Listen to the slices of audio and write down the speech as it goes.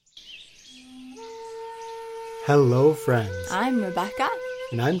Hello, friends. I'm Rebecca.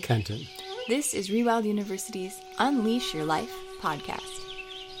 And I'm Kenton. This is Rewild University's Unleash Your Life podcast.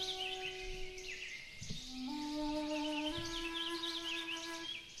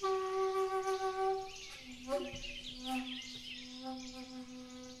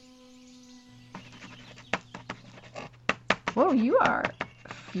 Whoa, you are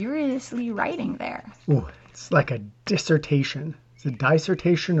furiously writing there. Oh, it's like a dissertation. Is it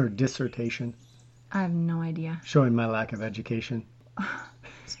dissertation or dissertation? I have no idea. Showing my lack of education.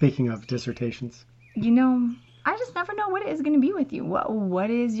 Speaking of dissertations. You know, I just never know what it is going to be with you. What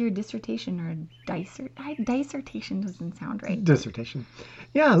is your dissertation or dissertation doesn't sound right. Dissertation.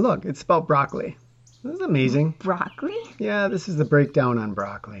 Yeah, look, it's about broccoli. This is amazing. Broccoli? Yeah, this is the breakdown on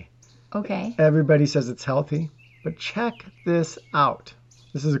broccoli. Okay. Everybody says it's healthy, but check this out.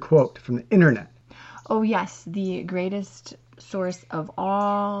 This is a quote from the internet. Oh, yes, the greatest source of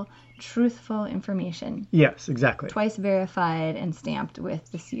all truthful information. Yes, exactly. Twice verified and stamped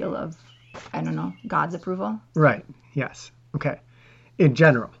with the seal of, I don't know, God's approval. Right, yes. Okay. In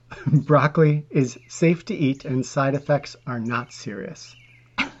general, broccoli is safe to eat and side effects are not serious.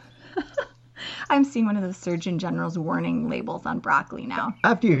 I'm seeing one of the Surgeon General's warning labels on broccoli now.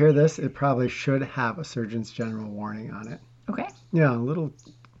 After you hear this, it probably should have a Surgeon's General warning on it. Okay. Yeah, a little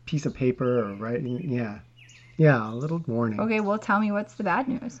piece of paper or writing. Yeah, a little warning. Okay, well, tell me what's the bad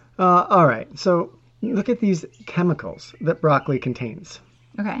news. All right, so look at these chemicals that broccoli contains.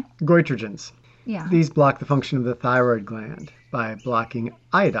 Okay. Goitrogens. Yeah. These block the function of the thyroid gland by blocking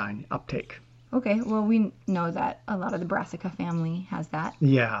iodine uptake. Okay, well, we know that a lot of the Brassica family has that.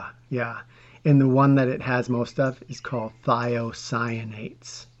 Yeah. And the one that it has most of is called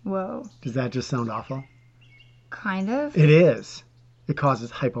thiocyanates. Whoa. Does that just sound awful? Kind of. It is. It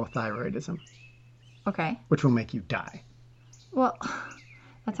causes hypothyroidism, Okay. which will make you die. Well,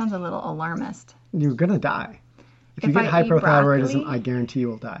 that sounds a little alarmist. You're going to die. If you If get I eat hypothyroidism, broccoli? I guarantee you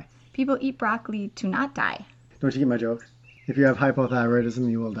will die. People eat broccoli to not die. Don't you get my joke? If you have hypothyroidism,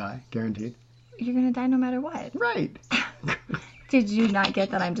 you will die. Guaranteed. You're going to die no matter what. Right. Did you not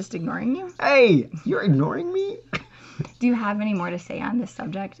get that I'm just ignoring you? Hey, you're ignoring me? Do you have any more to say on this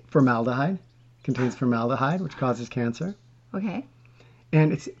subject? Formaldehyde. Contains formaldehyde, which causes cancer. Okay.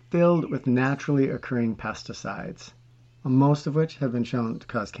 And it's filled with naturally occurring pesticides, most of which have been shown to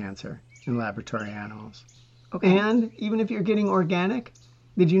cause cancer in laboratory animals. Okay. And even if you're getting organic,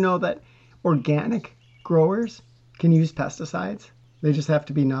 did you know that organic growers can use pesticides? They just have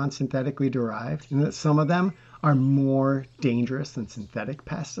to be non-synthetically derived, and that some of them are more dangerous than synthetic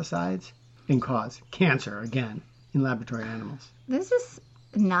pesticides and cause cancer, again, in laboratory animals. This is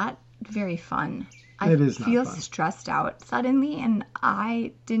not very fun. It is not feel fun. stressed out suddenly, and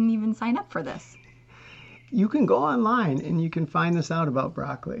I didn't even sign up for this. You can go online and you can find this out about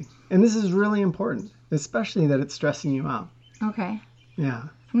broccoli. And this is really important, especially that it's stressing you out. Okay. Yeah.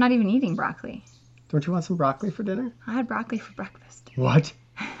 I'm not even eating broccoli. Don't you want some broccoli for dinner? I had broccoli for breakfast. What?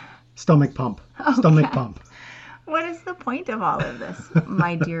 Stomach pump. Okay. Stomach pump. What is the point of all of this,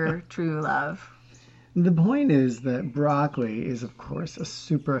 my dear true love? The point is that broccoli is, of course, a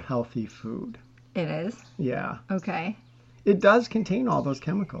super healthy food. It is? Yeah. Okay. It does contain all those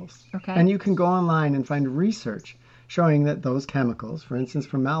chemicals. Okay. And you can go online and find research showing that those chemicals, for instance,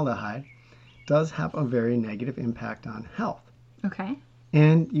 formaldehyde, does have a very negative impact on health. Okay.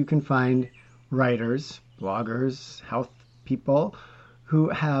 And you can find writers, bloggers, health people who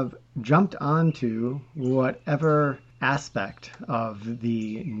have jumped onto whatever aspect of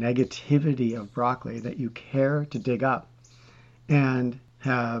the negativity of broccoli that you care to dig up and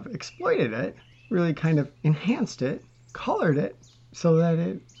have exploited it, really kind of enhanced it, colored it, so that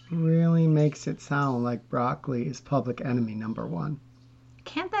it really makes it sound like broccoli is public enemy number one.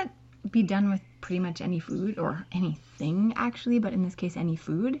 Can't that be done with pretty much any food or anything, actually, but in this case, any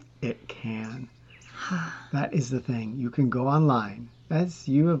food? It can. That is the thing. You can go online, as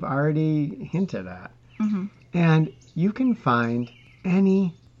you have already hinted at, and you can find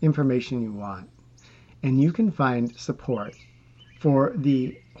any information you want. And you can find support for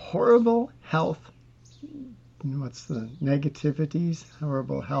the horrible health, what's the negativities?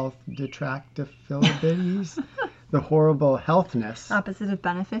 Horrible health detractabilities? The horrible healthness. Opposite of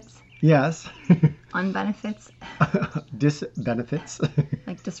benefits? Yes. Unbenefits? Disbenefits.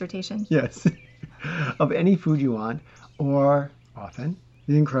 Like dissertation? Yes. Of any food you want, or often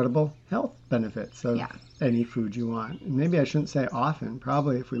the incredible health benefits of any food you want. Maybe I shouldn't say often.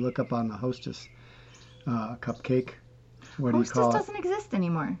 Probably if we look up on the Hostess cupcake, what do you call it? Hostess doesn't exist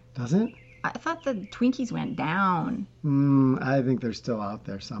anymore. Doesn't? I thought the Twinkies went down. I think they're still out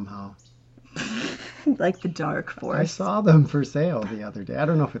there somehow. Like the dark I forest. saw them for sale the other day. I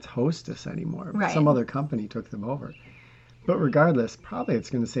don't know if it's Hostess anymore. Right. Some other company took them over. But regardless, probably it's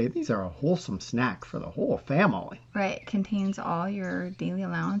going to say these are a wholesome snack for the whole family. Right. Contains all your daily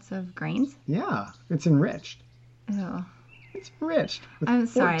allowance of grains. Yeah, it's enriched. Ew. It's enriched with I'm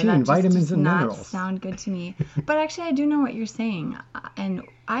sorry, 14 that just vitamins does and not minerals. sound good to me. But actually, I do know what you're saying, and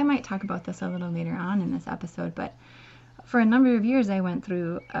I might talk about this a little later on in this episode. But for a number of years, I went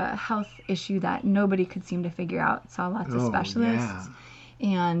through a health issue that nobody could seem to figure out. Saw lots of Oh, specialists,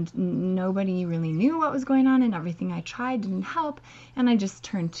 yeah. and nobody really knew what was going on, and everything I tried didn't help. And I just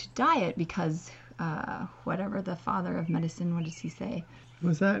turned to diet because whatever the father of medicine, what does he say?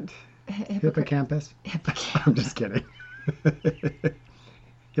 Was that hippocampus? Hippocamp. I'm just kidding.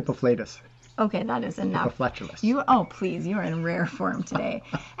 Hippoflatus. Okay, that is enough. Hippofletulus. Oh, please, you are in rare form today.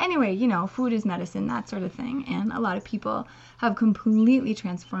 Anyway, food is medicine, that sort of thing. And a lot of people have completely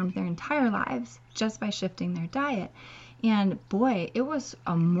transformed their entire lives just by shifting their diet. And boy, it was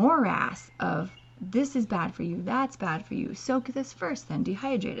a morass of this is bad for you, that's bad for you. Soak this first, then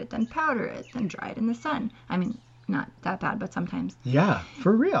dehydrate it, then powder it, then dry it in the sun. I mean, not that bad, but sometimes. Yeah,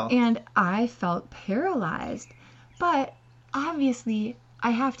 for real. And I felt paralyzed. But obviously,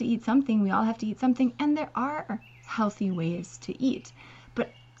 I have to eat something. We all have to eat something. And there are healthy ways to eat.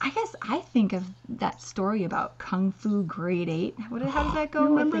 But I guess I think of that story about Kung Fu Grade 8. How does that go? You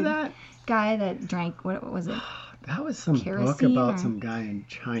remember with the that? guy that drank, what was it? That was some book Kerosene about or- some guy in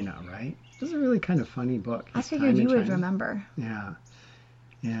China, right? It was a really kind of funny book. I His figured time in you would China. remember. Yeah.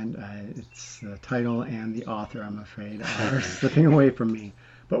 And it's the title and the author, I'm afraid, are slipping away from me.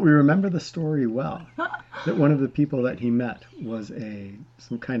 But we remember the story well. That one of the people that he met was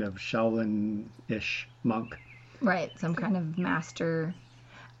some kind of Shaolin-ish monk. Right, some kind of master.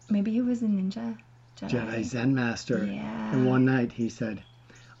 Maybe he was a ninja? Jedi Zen master. Yeah. And one night he said,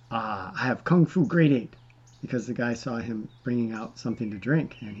 I have Kung Fu Grade 8. Because the guy saw him bringing out something to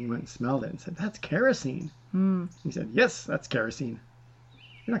drink. And he went and smelled it and said, that's kerosene. He said, yes, that's kerosene.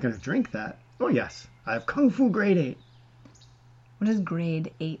 You're not going to drink that. Oh, yes. I have Kung Fu Grade 8. What does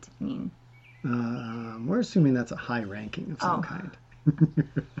grade 8 mean? We're assuming that's a high ranking of some kind.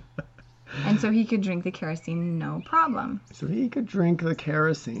 And so he could drink the kerosene, no problem. So he could drink the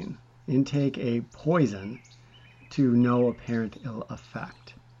kerosene, intake a poison to no apparent ill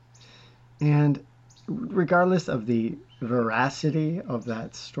effect. And regardless of the veracity of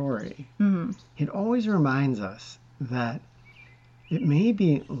that story, it always reminds us that it may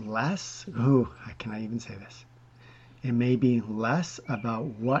be less, can I even say this? It may be less about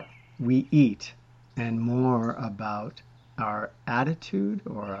what we eat and more about our attitude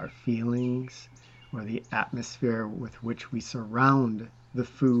or our feelings or the atmosphere with which we surround the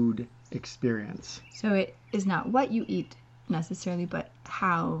food experience. So it is not what you eat necessarily, but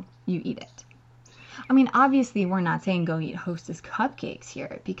how you eat it. I mean, obviously, we're not saying go eat Hostess cupcakes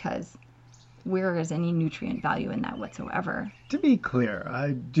here because where is any nutrient value in that whatsoever? To be clear,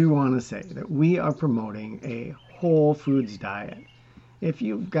 I do want to say that we are promoting a whole foods diet. If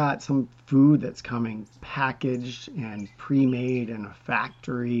you've got some food that's coming packaged and pre-made in a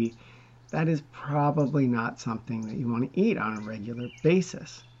factory, that is probably not something that you want to eat on a regular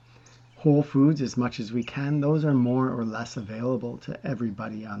basis. Whole foods, as much as we can, those are more or less available to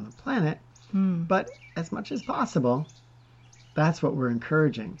everybody on the planet. But as much as possible, that's what we're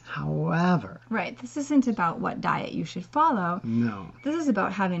encouraging. However, Right, this isn't about what diet you should follow. no. This is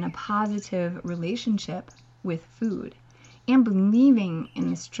about having a positive relationship with food and believing in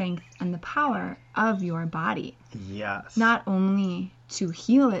the strength and the power of your body. Yes. Not only to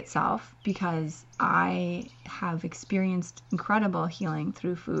heal itself, because I have experienced incredible healing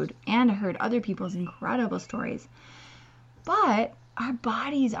through food and heard other people's incredible stories, but our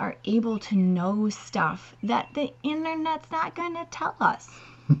bodies are able to know stuff that the internet's not going to tell us.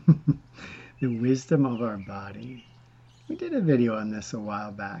 The wisdom of our body. We did a video on this a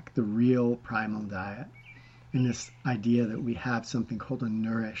while back, the real primal diet, and this idea that we have something called a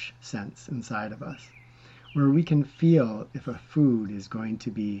nourish sense inside of us, where we can feel if a food is going to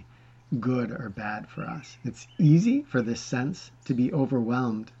be good or bad for us. It's easy for this sense to be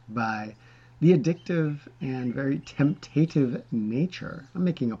overwhelmed by the addictive and very temptative nature. I'm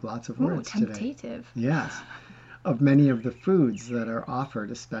making up lots of words today. Temptative. Yes. Of many of the foods that are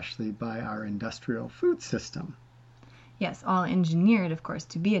offered, especially by our industrial food system. Yes, all engineered, of course,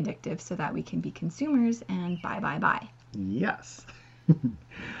 to be addictive so that we can be consumers and buy. Yes.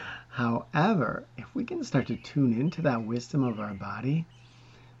 However, if we can start to tune into that wisdom of our body,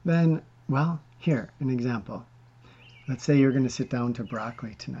 then, well, here, an example. Let's say you're going to sit down to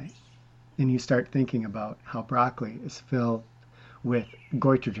broccoli tonight, and you start thinking about how broccoli is filled with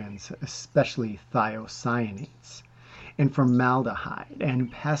goitrogens, especially thiocyanates, and formaldehyde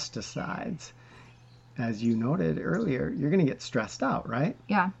and pesticides. As you noted earlier, you're going to get stressed out, right?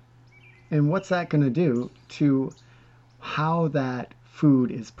 Yeah. And what's that going to do to how that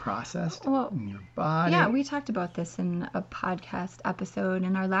food is processed in your body? Yeah, we talked about this in a podcast episode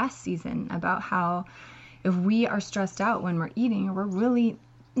in our last season about how if we are stressed out when we're eating, we're really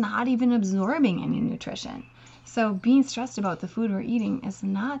not even absorbing any nutrition. So being stressed about the food we're eating is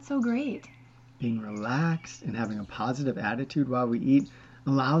not so great. Being relaxed and having a positive attitude while we eat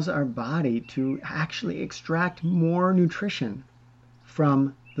allows our body to actually extract more nutrition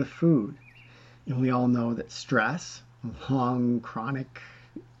from the food. And we all know that stress, long, chronic,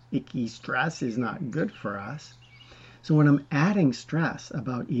 icky stress, is not good for us. So when I'm adding stress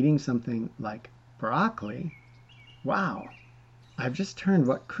about eating something like broccoli, wow, I've just turned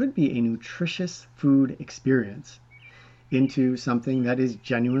what could be a nutritious food experience into something that is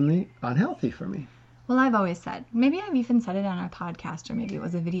genuinely unhealthy for me. Well, I've always said, maybe I've even said it on our podcast, or maybe it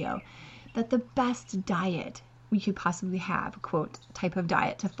was a video, that the best diet we could possibly have, quote, type of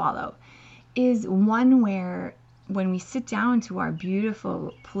diet to follow, is one where when we sit down to our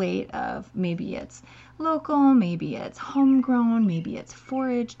beautiful plate of, maybe it's local, maybe it's homegrown, maybe it's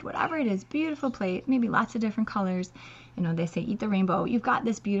foraged, whatever it is, beautiful plate, maybe lots of different colors. You know, they say eat the rainbow. You've got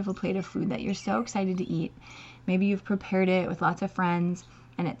this beautiful plate of food that you're so excited to eat. Maybe you've prepared it with lots of friends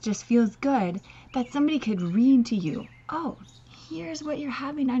and it just feels good, that somebody could read to you, oh, here's what you're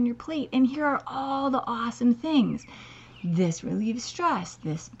having on your plate, and here are all the awesome things. This relieves stress,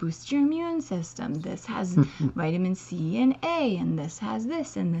 this boosts your immune system, this has vitamin C and A, and this has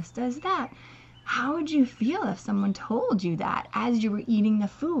this, and this does that. How would you feel if someone told you that as you were eating the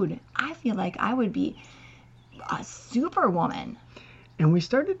food? I feel like I would be a superwoman. And we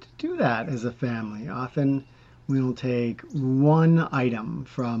started to do that as a family. Often we'll take one item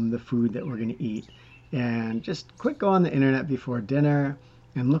from the food that we're going to eat and just quick go on the internet before dinner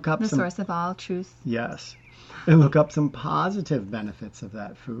and look up the source of all truth. Yes. And look up some positive benefits of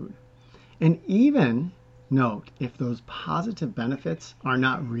that food. And even note, if those positive benefits are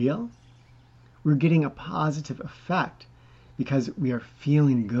not real, we're getting a positive effect because we are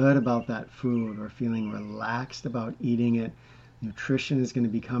feeling good about that food. We're feeling relaxed about eating it. Nutrition is going to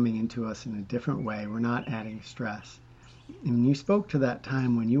be coming into us in a different way. We're not adding stress. And you spoke to that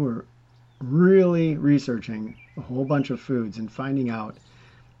time when you were really researching a whole bunch of foods and finding out,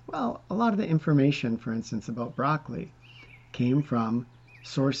 well, a lot of the information, for instance, about broccoli came from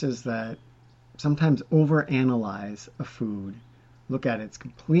sources that sometimes overanalyze a food, look at its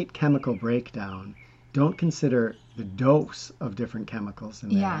complete chemical breakdown, don't consider the dose of different chemicals in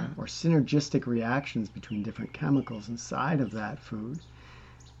there or synergistic reactions between different chemicals inside of that food,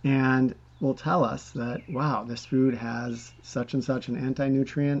 and will tell us that, wow, this food has such and such an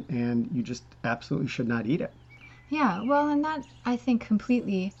anti-nutrient and you just absolutely should not eat it. Yeah, well, and that, I think,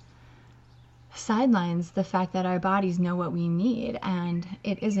 completely sidelines the fact that our bodies know what we need, and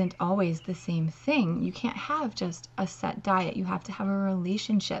it isn't always the same thing. You can't have just a set diet. You have to have a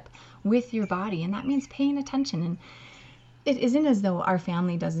relationship with your body, and that means paying attention. And it isn't as though our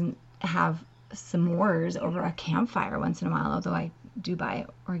family doesn't have s'mores over a campfire once in a while, although I do buy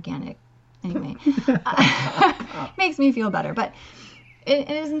organic anyway. Makes me feel better. But it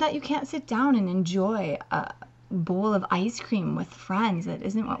isn't that you can't sit down and enjoy a bowl of ice cream with friends. That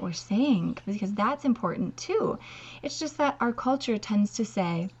isn't what we're saying, because that's important too. It's just that our culture tends to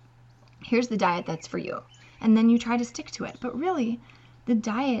say, here's the diet that's for you, and then you try to stick to it. But really, the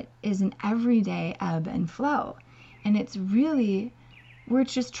diet is an everyday ebb and flow, and it's really, we're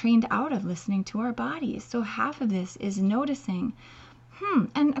just trained out of listening to our bodies. So half of this is noticing,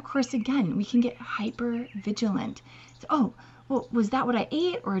 and of course, again, we can get hyper vigilant. So, oh, well, was that what I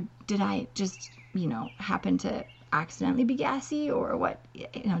ate, or did I just happen to accidentally be gassy, or what?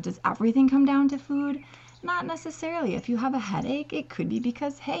 Does everything come down to food? Not necessarily. If you have a headache, it could be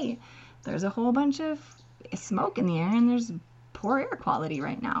because, hey, there's a whole bunch of smoke in the air and there's poor air quality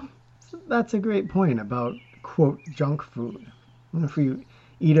right now. That's a great point about, quote, junk food. If you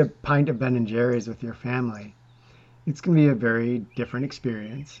eat a pint of Ben & Jerry's with your family, it's going to be a very different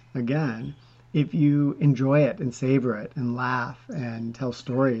experience. Again, if you enjoy it and savor it and laugh and tell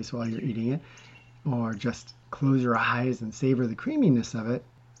stories while you're eating it, or just close your eyes and savor the creaminess of it,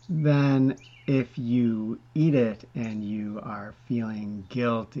 then if you eat it and you are feeling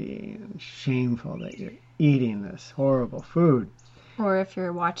guilty and shameful that you're eating this horrible food. Or if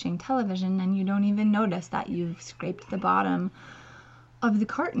you're watching television and you don't even notice that you've scraped the bottom of the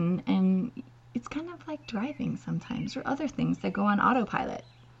carton, and it's kind of like driving sometimes, or other things that go on autopilot.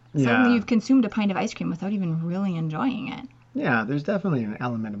 Suddenly you've consumed a pint of ice cream without even really enjoying it. Yeah, there's definitely an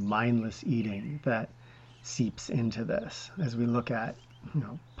element of mindless eating that seeps into this as we look at,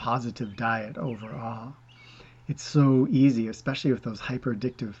 positive diet overall. It's so easy, especially with those hyper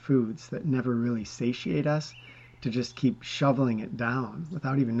addictive foods that never really satiate us, to just keep shoveling it down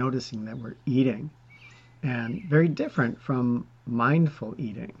without even noticing that we're eating. And very different from mindful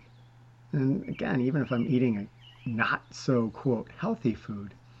eating. And again, even if I'm eating a not so, quote, healthy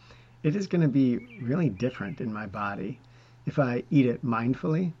food, it is going to be really different in my body if I eat it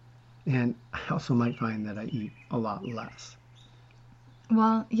mindfully. And I also might find that I eat a lot less.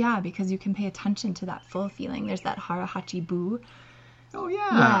 Well, yeah, because you can pay attention to that full feeling. There's that hara-hachi bu. Oh, Yeah,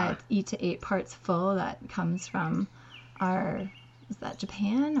 yeah. it's eat to 8 parts full. That comes from is that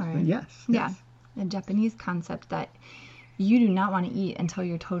Japan or? Yes, Yeah, yes. the Japanese concept that you do not want to eat until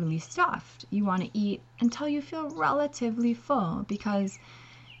you're totally stuffed. You want to eat until you feel relatively full because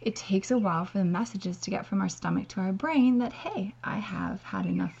it takes a while for the messages to get from our stomach to our brain that, hey, I have had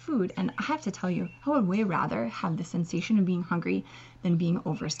enough food. And I have to tell you, I would way rather have the sensation of being hungry than being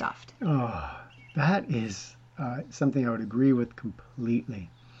overstuffed. Oh, that is something I would agree with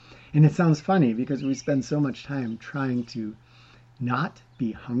completely. And it sounds funny because we spend so much time trying to not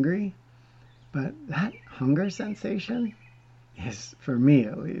be hungry, but that hunger sensation is, for me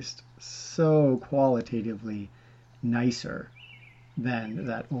at least, so qualitatively nicer than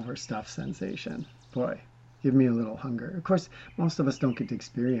that overstuffed sensation. Boy, give me a little hunger. Of course, most of us don't get to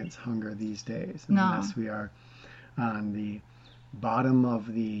experience hunger these days No. unless we are on the bottom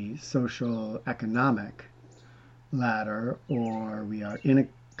of the social economic ladder or we are in a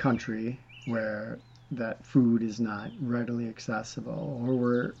country where that food is not readily accessible or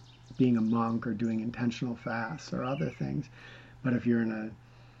we're being a monk or doing intentional fasts or other things. But if you're in a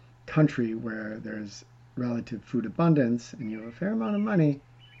country where there's relative food abundance and you have a fair amount of money,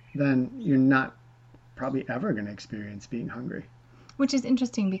 then you're not probably ever going to experience being hungry. Which is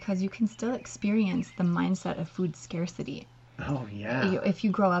interesting because you can still experience the mindset of food scarcity. Oh, yeah. If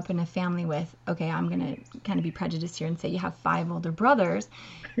you grow up in a family with, okay, I'm going to kind of be prejudiced here and say you have 5 older brothers,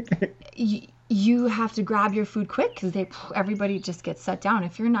 you have to grab your food quick because everybody just gets set down.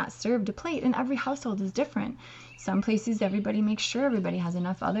 If you're not served a plate, and every household is different. Some places everybody makes sure everybody has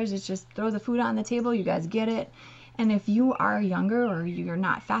enough. Others it's just throw the food on the table, you guys get it. And if you are younger or you're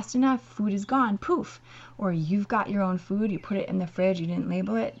not fast enough, food is gone, poof. Or you've got your own food, you put it in the fridge, you didn't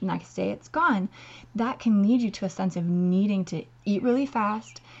label it, next day it's gone. That can lead you to a sense of needing to eat really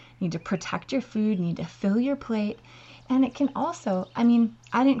fast, need to protect your food, need to fill your plate. And it can also, I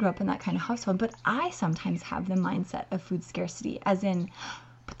didn't grow up in that kind of household, but I sometimes have the mindset of food scarcity, as in,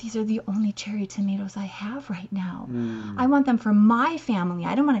 but these are the only cherry tomatoes I have right now. I want them for my family.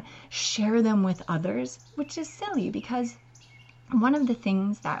 I don't want to share them with others, which is silly because one of the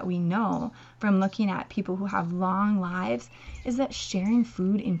things that we know from looking at people who have long lives is that sharing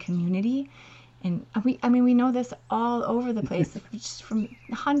food in community, and we know this all over the place, just from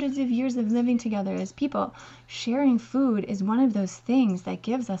hundreds of years of living together as people, sharing food is one of those things that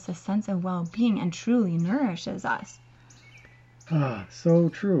gives us a sense of well-being and truly nourishes us. Ah, so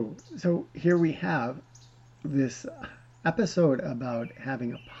true. So here we have this episode about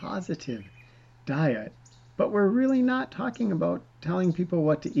having a positive diet, but we're really not talking about telling people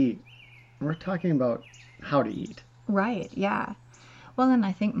what to eat. We're talking about how to eat. Right, yeah. Well, and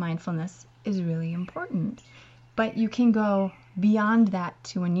I think mindfulness is really important. But you can go beyond that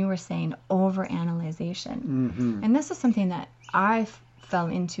to when you were saying overanalyzation. Mm-hmm. And this is something that I fell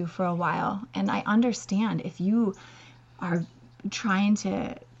into for a while. And I understand if you are trying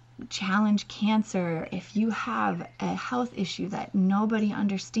to challenge cancer, if you have a health issue that nobody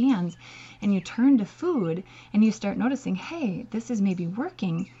understands, and you turn to food and you start noticing, hey, this is maybe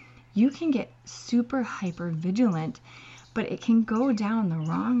working, you can get super hyper vigilant, but it can go down the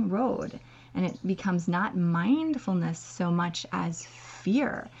wrong road. And it becomes not mindfulness so much as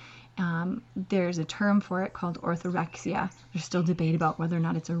fear. There's a term for it called orthorexia. There's still debate about whether or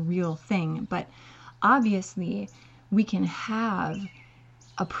not it's a real thing, but obviously we can have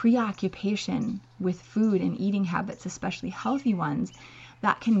a preoccupation with food and eating habits, especially healthy ones,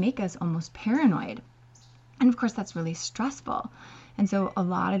 that can make us almost paranoid. And of course, that's really stressful. And so a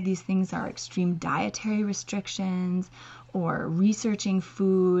lot of these things are extreme dietary restrictions or researching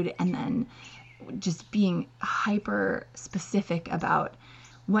food and then just being hyper specific about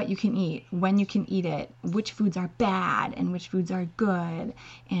what you can eat, when you can eat it, which foods are bad and which foods are good,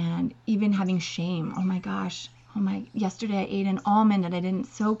 and even having shame. Oh my gosh, yesterday I ate an almond and I didn't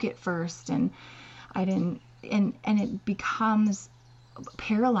soak it first, and it becomes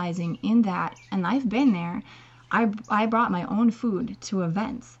paralyzing in that. And I've been there. I brought my own food to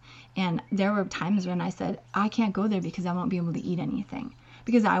events, And there were times when I said, I can't go there because I won't be able to eat anything.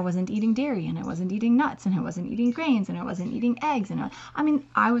 Because I wasn't eating dairy, and I wasn't eating nuts, and I wasn't eating grains, and I wasn't eating eggs. And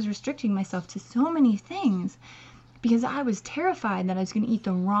I was restricting myself to so many things because I was terrified that I was going to eat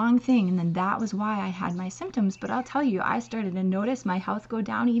the wrong thing. And then that was why I had my symptoms. But I'll tell you, I started to notice my health go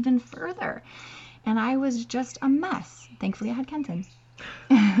down even further. And I was just a mess. Thankfully, I had Kenton.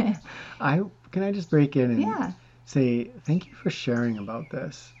 Can I just break in and Yeah. say thank you for sharing about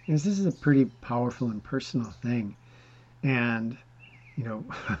this? Because this is a pretty powerful and personal thing. And,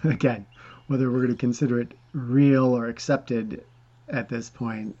 again, whether we're going to consider it real or accepted at this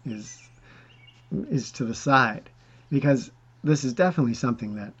point is to the side. Because this is definitely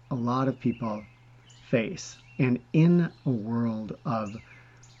something that a lot of people face. And in a world of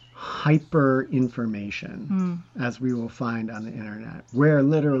hyper information, as we will find on the internet, where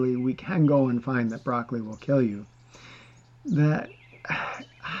literally we can go and find that broccoli will kill you, that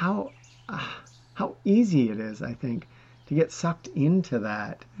how easy it is, I think, to get sucked into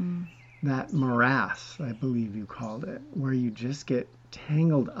that morass, I believe you called it, where you just get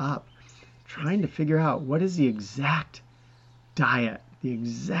tangled up trying to figure out what is the exact diet, the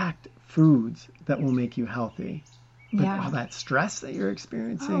exact foods that will make you healthy. But all that stress that you're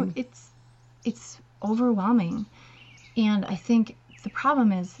experiencing. Oh, it's overwhelming. And I think the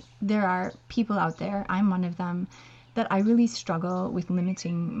problem is there are people out there, I'm one of them, that I really struggle with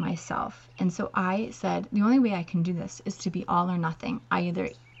limiting myself. And so I said, the only way I can do this is to be all or nothing. I either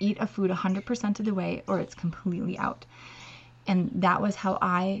eat a food 100% of the way or it's completely out. And that was how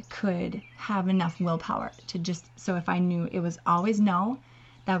I could have enough willpower to just, so if I knew it was always no,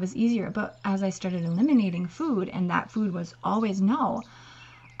 that was easier. But as I started eliminating food and that food was always no,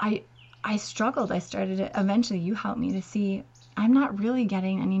 I struggled. I started to, eventually you helped me to see I'm not really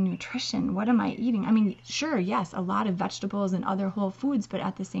getting any nutrition. What am I eating? I mean, sure, yes, a lot of vegetables and other whole foods, but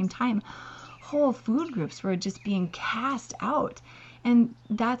at the same time, whole food groups were just being cast out. And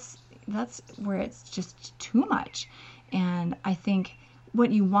that's where it's just too much. And I think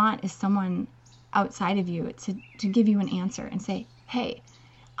what you want is someone outside of you to give you an answer and say, hey,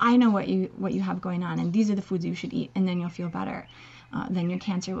 I know what you have going on, and these are the foods you should eat, and then you'll feel better. Then your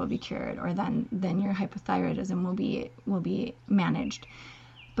cancer will be cured, or then your hypothyroidism will be managed.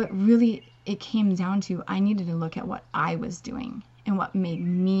 But really, it came down to I needed to look at what I was doing and what made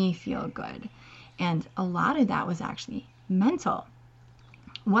me feel good. And a lot of that was actually mental.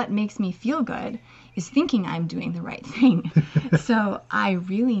 What makes me feel good is thinking I'm doing the right thing. So I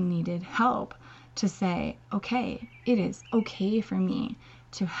really needed help to say, okay, it is okay for me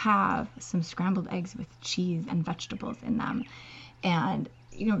to have some scrambled eggs with cheese and vegetables in them. And,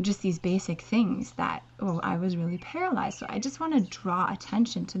 just these basic things that, I was really paralyzed. So I just want to draw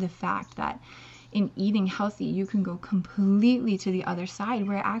attention to the fact that in eating healthy, you can go completely to the other side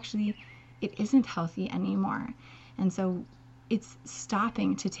where actually it isn't healthy anymore. And so it's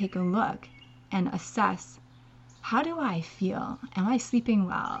stopping to take a look and assess, how do I feel? Am I sleeping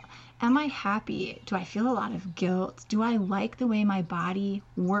well? Am I happy? Do I feel a lot of guilt? Do I like the way my body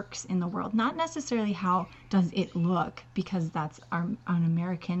works in the world? Not necessarily how does it look, because that's an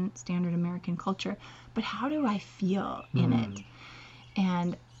standard American culture, but how do I feel in it?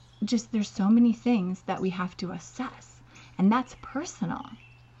 And just there's so many things that we have to assess, and that's personal.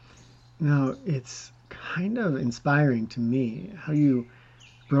 Now, it's kind of inspiring to me how you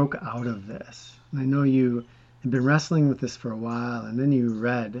broke out of this. And I know you had been wrestling with this for a while, and then you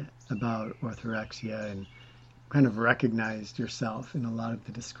read about orthorexia and kind of recognized yourself in a lot of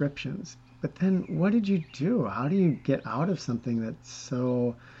the descriptions. But then what did you do? How do you get out of something that's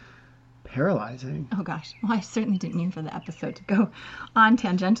so paralyzing? Oh gosh, well, I certainly didn't mean for the episode to go on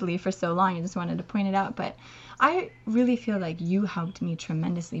tangentially for so long. I just wanted to point it out. But I really feel like you helped me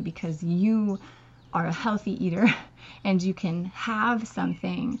tremendously because you are a healthy eater and you can have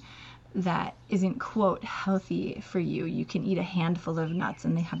something that isn't, quote, healthy for you. You can eat a handful of nuts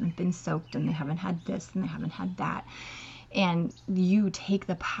and they haven't been soaked and they haven't had this and they haven't had that. And you take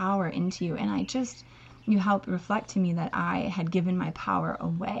the power into you. And you helped reflect to me that I had given my power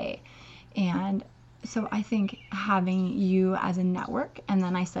away. And so I think having you as a network, and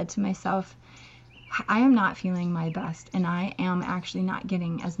then I said to myself, I am not feeling my best and I am actually not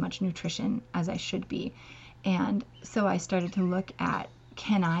getting as much nutrition as I should be. And so I started to look at,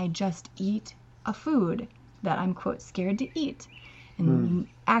 can I just eat a food that I'm, quote, scared to eat? And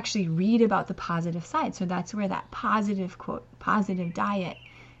actually read about the positive side. So that's where that positive, quote, positive diet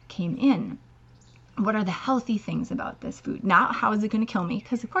came in. What are the healthy things about this food? Not how is it going to kill me?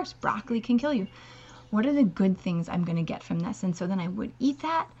 Because, of course, broccoli can kill you. what are the good things I'm going to get from this? And so then I would eat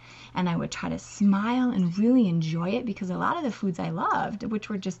that, and I would try to smile and really enjoy it, because a lot of the foods I loved, which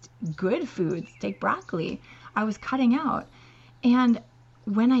were just good foods, take broccoli, I was cutting out. And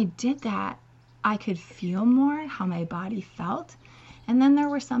when I did that, I could feel more how my body felt. And then there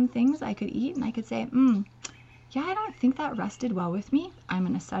were some things I could eat and I could say, yeah, I don't think that rested well with me. I'm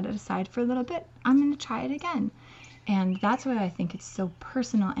going to set it aside for a little bit. I'm going to try it again. And that's why I think it's so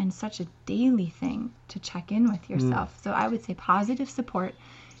personal and such a daily thing to check in with yourself. So I would say positive support.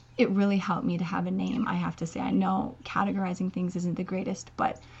 It really helped me to have a name. I have to say, I know categorizing things isn't the greatest,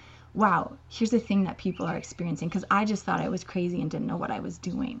 but wow, here's the thing that people are experiencing, because I just thought I was crazy and didn't know what I was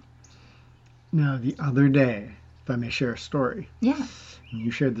doing. Now, the other day, if I may share a story. Yeah.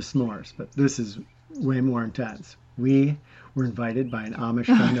 You shared the s'mores, but this is way more intense. We were invited by an Amish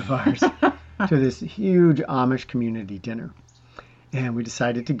friend of ours to this huge Amish community dinner. And we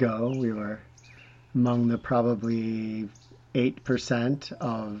decided to go. We were among the probably 8%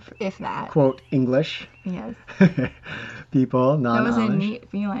 of, if that, quote, English yes, people, non-Amish. That was a neat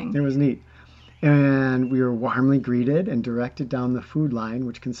feeling. It was neat. And we were warmly greeted and directed down the food line,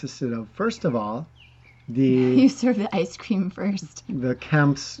 which consisted of, first of all, you served the ice cream first. The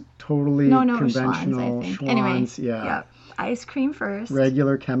Kemp's totally conventional Schwann's, I think. Anyway, yeah. Ice cream first.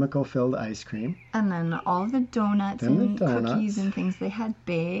 Regular chemical-filled ice cream. And then all the donuts and cookies and things they had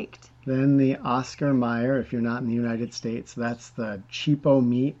baked. Then the Oscar Mayer, if you're not in the United States, that's the cheapo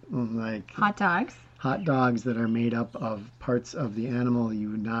meat, like hot dogs. Hot dogs that are made up of parts of the animal you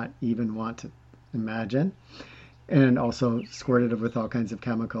would not even want to imagine. And also squirted with all kinds of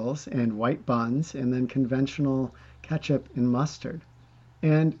chemicals, and white buns, and then conventional ketchup and mustard.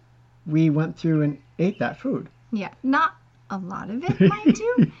 And we went through and ate that food. Yeah, not a lot of it, mind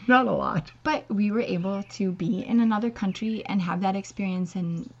you. Not a lot. But we were able to be in another country and have that experience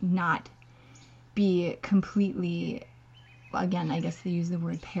and not be completely, again, I guess they use the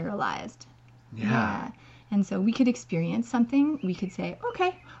word paralyzed. Yeah. And so we could experience something. We could say,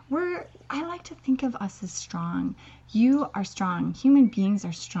 okay, I like to think of us as strong. You are strong. Human beings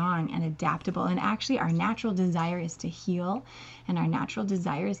are strong and adaptable. And actually, our natural desire is to heal, and our natural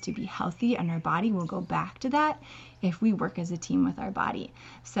desire is to be healthy, and our body will go back to that if we work as a team with our body.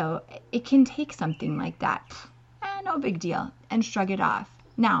 So it can take something like that. No big deal. And shrug it off.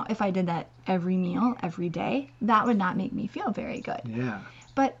 Now, if I did that every meal, every day, that would not make me feel very good. Yeah.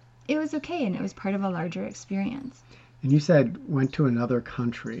 But it was okay, and it was part of a larger experience. And you said went to another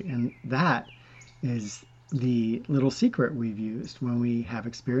country, and that is the little secret we've used when we have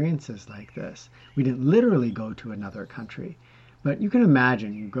experiences like this. We didn't literally go to another country, but you can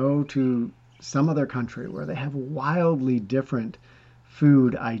imagine you go to some other country where they have wildly different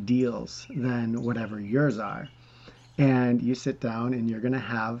food ideals than whatever yours are. And you sit down and you're going to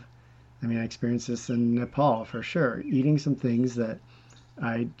have, I experienced this in Nepal for sure, eating some things that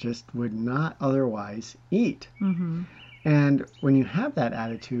I just would not otherwise eat. Mm-hmm. And when you have that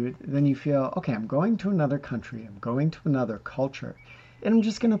attitude, then you feel, okay, I'm going to another country, I'm going to another culture, and I'm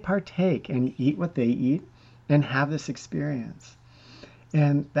just going to partake and eat what they eat and have this experience.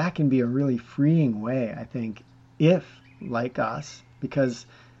 And that can be a really freeing way, I think, if, like us, because,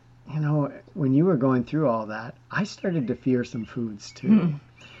 when you were going through all that, I started to fear some foods too.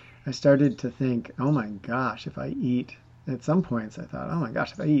 I started to think, oh my gosh, if I eat, at some points I thought, oh my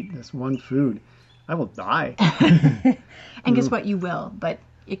gosh, if I eat this one food, I will die. And guess what? You will, but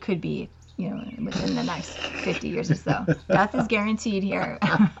it could be, within the next 50 years or so. Death is guaranteed here.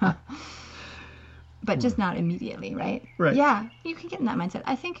 But just not immediately, right? Right. Yeah, you can get in that mindset.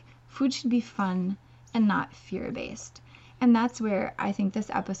 I think food should be fun and not fear-based. And that's where I think this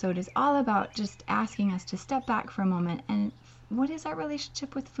episode is all about, just asking us to step back for a moment and what is our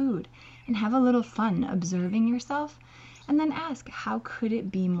relationship with food? And have a little fun observing yourself. And then ask, how could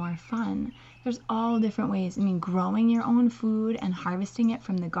it be more fun? There's all different ways. Growing your own food and harvesting it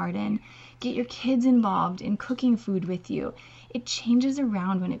from the garden. Get your kids involved in cooking food with you. It changes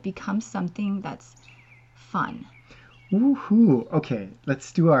around when it becomes something that's fun. Woohoo! Okay,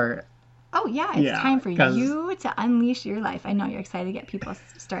 let's do our... Oh yeah, it's time for you to unleash your life. I know you're excited to get people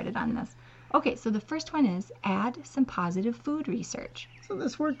started on this. Okay, so the first one is add some positive food research. So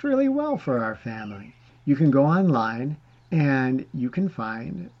this worked really well for our family. You can go online and you can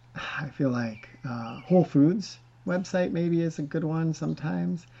find, I feel like Whole Foods website maybe is a good one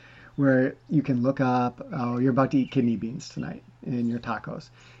sometimes, where you can look up, you're about to eat kidney beans tonight in your tacos.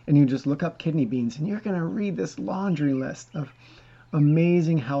 And you just look up kidney beans and you're going to read this laundry list of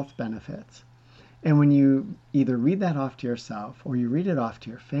amazing health benefits. And when you either read that off to yourself or you read it off to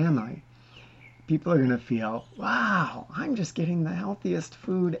your family, people are going to feel, wow, I'm just getting the healthiest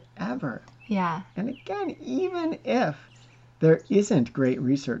food ever. Yeah. And again, even if there isn't great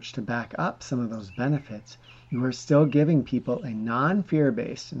research to back up some of those benefits, you are still giving people a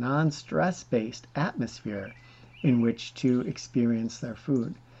non-fear-based, non-stress-based atmosphere in which to experience their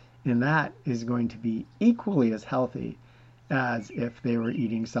food. And that is going to be equally as healthy as if they were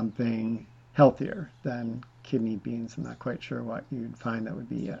eating something healthier than kidney beans. I'm not quite sure what you'd find that would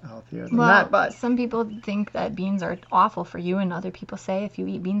be healthier than that, but some people think that beans are awful for you, and other people say if you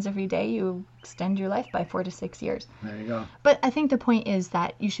eat beans every day, you extend your life by 4 to 6 years. there you go. But I think the point is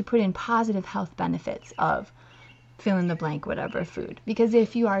that you should put in positive health benefits of fill in the blank whatever food. Because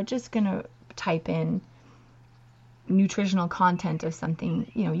if you are just going to type in nutritional content of something,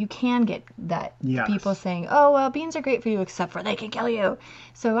 you can get that Yes. people saying, oh, well, beans are great for you, except for they can kill you.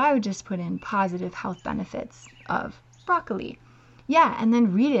 So I would just put in positive health benefits of broccoli. Yeah, and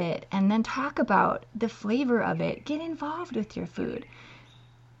then read it and then talk about the flavor of it. Get involved with your food.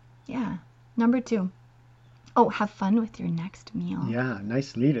 Yeah. Number 2. Oh, have fun with your next meal. Yeah,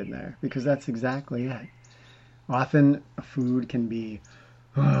 nice lead in there, because that's exactly it. Often a food can be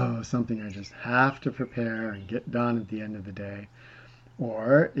something I just have to prepare and get done at the end of the day.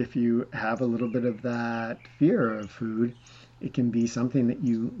 Or if you have a little bit of that fear of food, it can be something that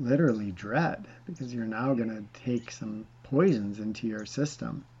you literally dread because you're now going to take some poisons into your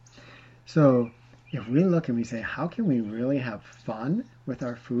system. So if we look and we say, how can we really have fun with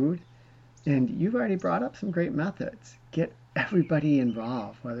our food? And you've already brought up some great methods. Get everybody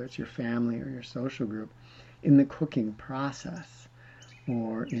involved, whether it's your family or your social group, in the cooking process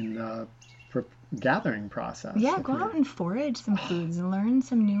or in the gathering process. Yeah, go out and forage some foods and learn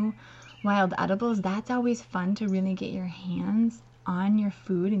some new wild edibles. That's always fun to really get your hands on your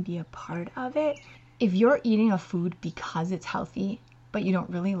food and be a part of it. If you're eating a food because it's healthy, but you don't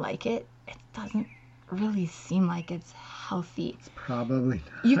really like it, it doesn't really seem like it's healthy. It's probably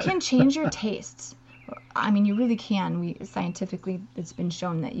not. You can change your tastes. I mean, you really can. Scientifically, it's been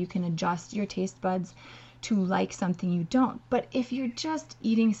shown that you can adjust your taste buds to like something you don't. But if you're just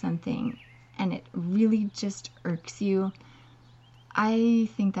eating something and it really just irks you, I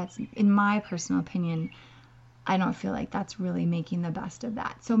think that's, in my personal opinion, I don't feel like that's really making the best of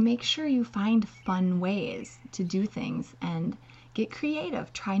that. So make sure you find fun ways to do things and get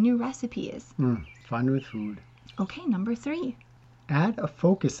creative. Try new recipes. Fun with food. Okay, number 3. Add a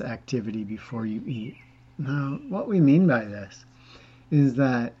focus activity before you eat. Now, what we mean by this is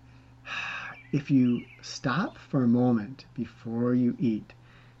that if you stop for a moment before you eat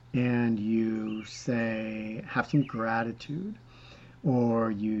and you say, have some gratitude,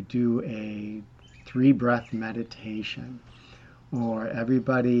 or you do a 3-breath meditation, or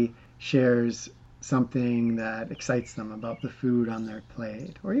everybody shares something that excites them about the food on their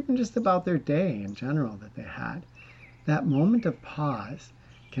plate, or even just about their day in general that they had, that moment of pause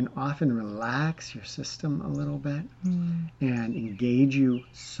can often relax your system a little bit and engage you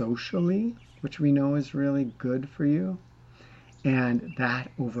socially, which we know is really good for you. And that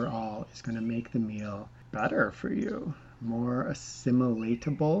overall is going to make the meal better for you, more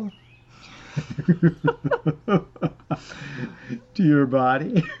assimilatable to your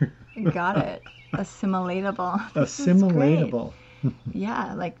body. Got it. Assimilatable. Assimilatable.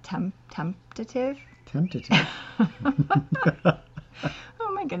 Yeah, like temptative. Temptative.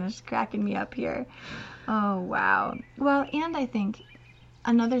 Oh my goodness, it's cracking me up here. Oh, wow. Well, and I think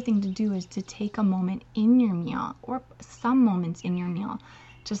another thing to do is to take a moment in your meal, or some moments in your meal,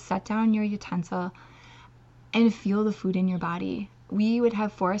 to set down your utensil and feel the food in your body. We would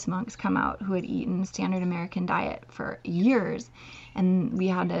have forest monks come out who had eaten standard American diet for years, and we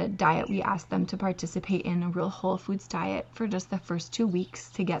had a diet we asked them to participate in, a real whole foods diet, for just the first 2 weeks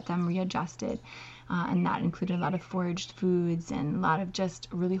to get them readjusted. And that included a lot of foraged foods and a lot of just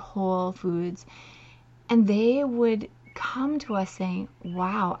really whole foods. And they would come to us saying,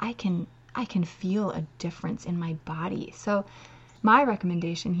 wow, I can feel a difference in my body. So my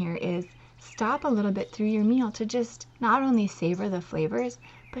recommendation here is stop a little bit through your meal to just not only savor the flavors,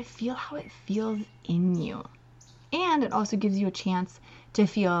 but feel how it feels in you. And it also gives you a chance to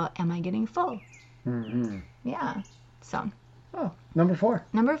feel, am I getting full? Mm-hmm. Yeah. So. Oh, number 4.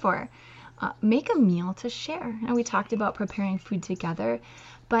 Number 4, make a meal to share. Now, we talked about preparing food together,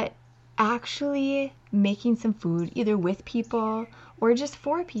 but actually making some food either with people or just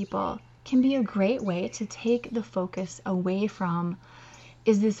for people can be a great way to take the focus away from,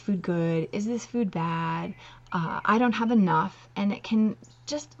 is this food good? Is this food bad? I don't have enough. And it can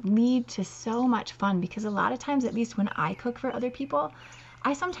just lead to so much fun, because a lot of times, at least when I cook for other people,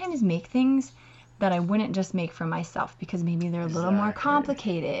 I sometimes make things that I wouldn't just make for myself because maybe they're a little more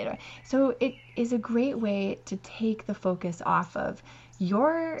complicated. So it is a great way to take the focus off of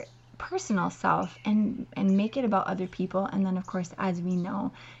your personal self and make it about other people. And then, of course, as we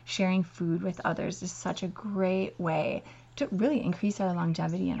know, sharing food with others is such a great way to really increase our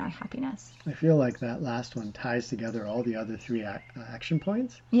longevity and our happiness. I feel like that last one ties together all the other three action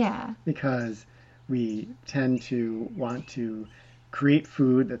points. Yeah. Because we tend to want to create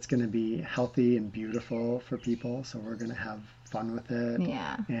food that's going to be healthy and beautiful for people. So we're going to have fun with it.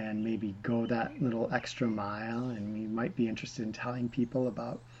 Yeah. And maybe go that little extra mile. And we might be interested in telling people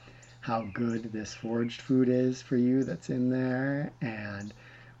about how good this foraged food is for you that's in there. And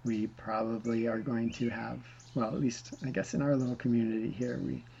we probably are going to have, well, at least I guess in our little community here,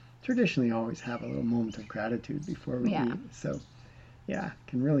 we traditionally always have a little moment of gratitude before we eat. So yeah,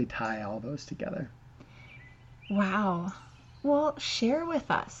 can really tie all those together. Wow. Well, share with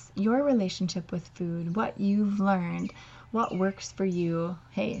us your relationship with food, what you've learned, what works for you.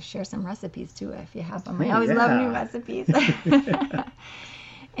 Hey, share some recipes too if you have them. I always love new recipes.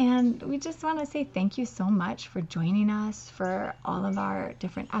 And we just want to say thank you so much for joining us for all of our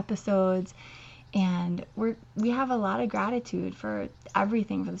different episodes. And we have a lot of gratitude for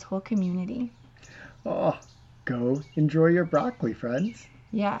everything, for this whole community. Oh, go enjoy your broccoli, friends.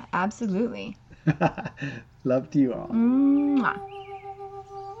 Yeah, absolutely. Love to you all. Mwah.